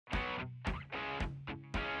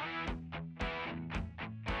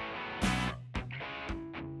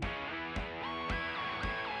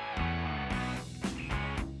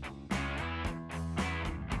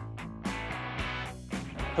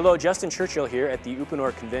Hello, Justin Churchill here at the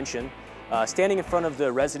Uponor convention, standing in front of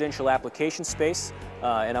the residential application space,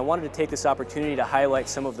 and I wanted to take this opportunity to highlight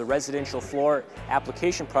some of the residential floor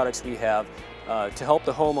application products we have to help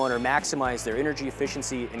the homeowner maximize their energy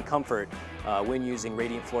efficiency and comfort when using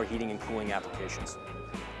radiant floor heating and cooling applications.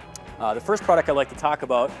 The first product I'd like to talk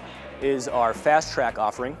about is our Fast Trak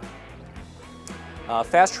offering.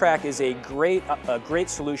 Fast Trak is a great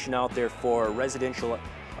solution out there for residential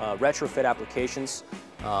retrofit applications.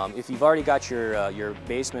 If you've already got your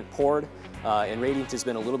basement poured and radiant has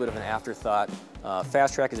been a little bit of an afterthought,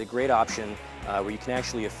 Fast Trak is a great option where you can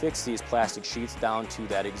actually affix these plastic sheets down to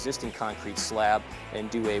that existing concrete slab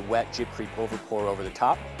and do a wet gypcrete overpour over the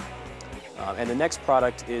top. And the next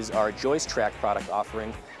product is our Joist Trak product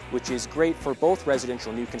offering, which is great for both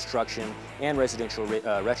residential new construction and residential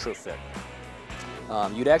retrofit.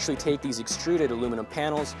 You'd actually take these extruded aluminum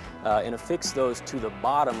panels and affix those to the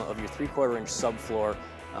bottom of your 3/4 inch subfloor,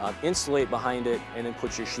 insulate behind it, and then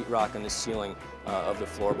put your sheetrock on the ceiling of the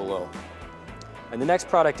floor below. And the next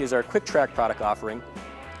product is our Quik Trak product offering,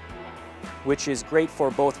 which is great for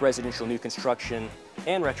both residential new construction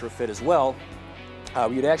and retrofit as well.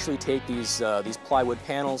 You'd actually take these plywood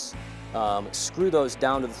panels, screw those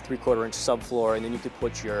down to the 3/4 inch subfloor, and then you could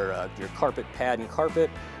put your carpet pad and carpet,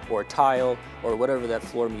 or tile, or whatever that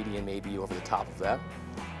floor median may be over the top of that.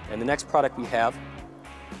 And the next product we have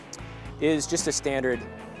is just a standard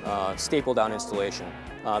staple down installation.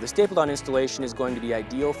 The staple down installation is going to be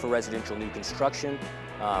ideal for residential new construction,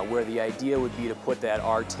 where the idea would be to put that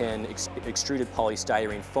R10 extruded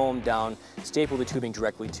polystyrene foam down, staple the tubing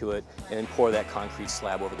directly to it, and then pour that concrete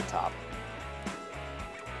slab over the top.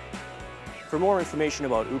 For more information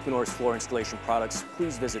about Uponor's floor installation products,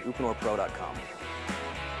 please visit uponorpro.com.